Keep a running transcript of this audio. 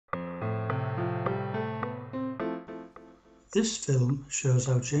This film shows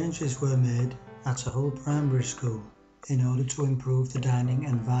how changes were made at a Hull primary school in order to improve the dining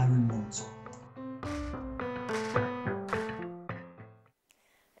environment.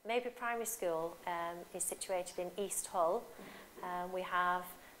 Maybury Primary School is situated in East Hull. We have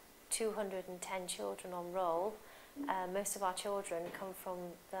 210 children on roll. Most of our children come from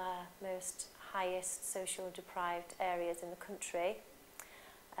the most highest social deprived areas in the country.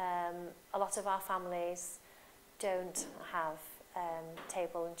 A lot of our families don't have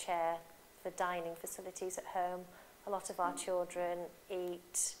table and chair for dining facilities at home. A lot of our children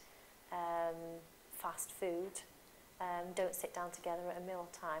eat fast food, don't sit down together at a meal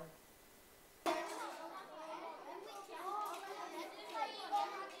time.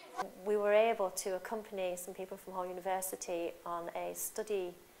 We were able to accompany some people from Hull University on a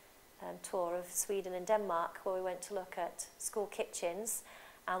study tour of Sweden and Denmark, where we went to look at school kitchens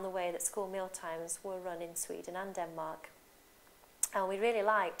and the way that school meal times were run in Sweden and Denmark. And we really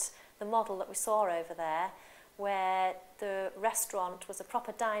liked the model that we saw over there, where the restaurant was a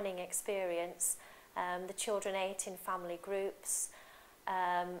proper dining experience. The children ate in family groups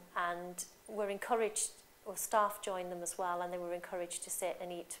and were encouraged, or staff joined them as well, and they were encouraged to sit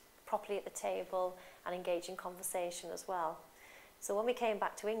and eat properly at the table and engage in conversation as well. So when we came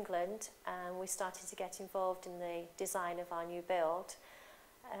back to England and we started to get involved in the design of our new build,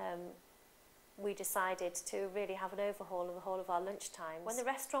 we decided to really have an overhaul of the whole of our lunchtimes. When the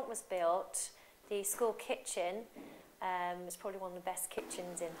restaurant was built, the school kitchen was probably one of the best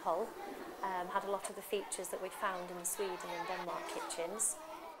kitchens in Hull, had a lot of the features that we'd found in the Sweden and Denmark kitchens.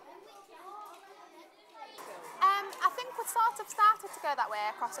 I think we've sort of started to go that way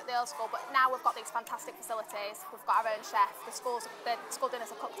across at the old school, but now we've got these fantastic facilities. We've got our own chef, the school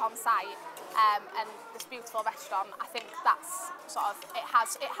dinners are cooked on site, and this beautiful restaurant. I think that's sort of, it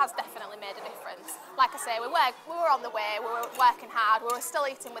has definitely made a difference. Like I say, we were on the way, we were working hard, we were still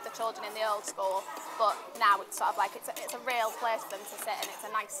eating with the children in the old school, but now it's sort of like it's a real place for them to sit, and it's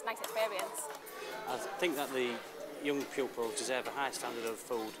a nice experience. I think that the young pupils deserve a high standard of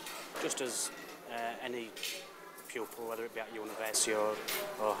food, just as any pupil, whether it be at university or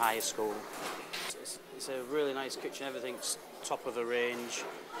higher school. It's a really nice kitchen, everything's top of the range,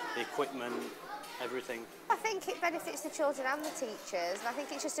 the equipment, everything. I think it benefits the children and the teachers, and I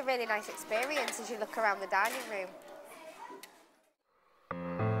think it's just a really nice experience as you look around the dining room.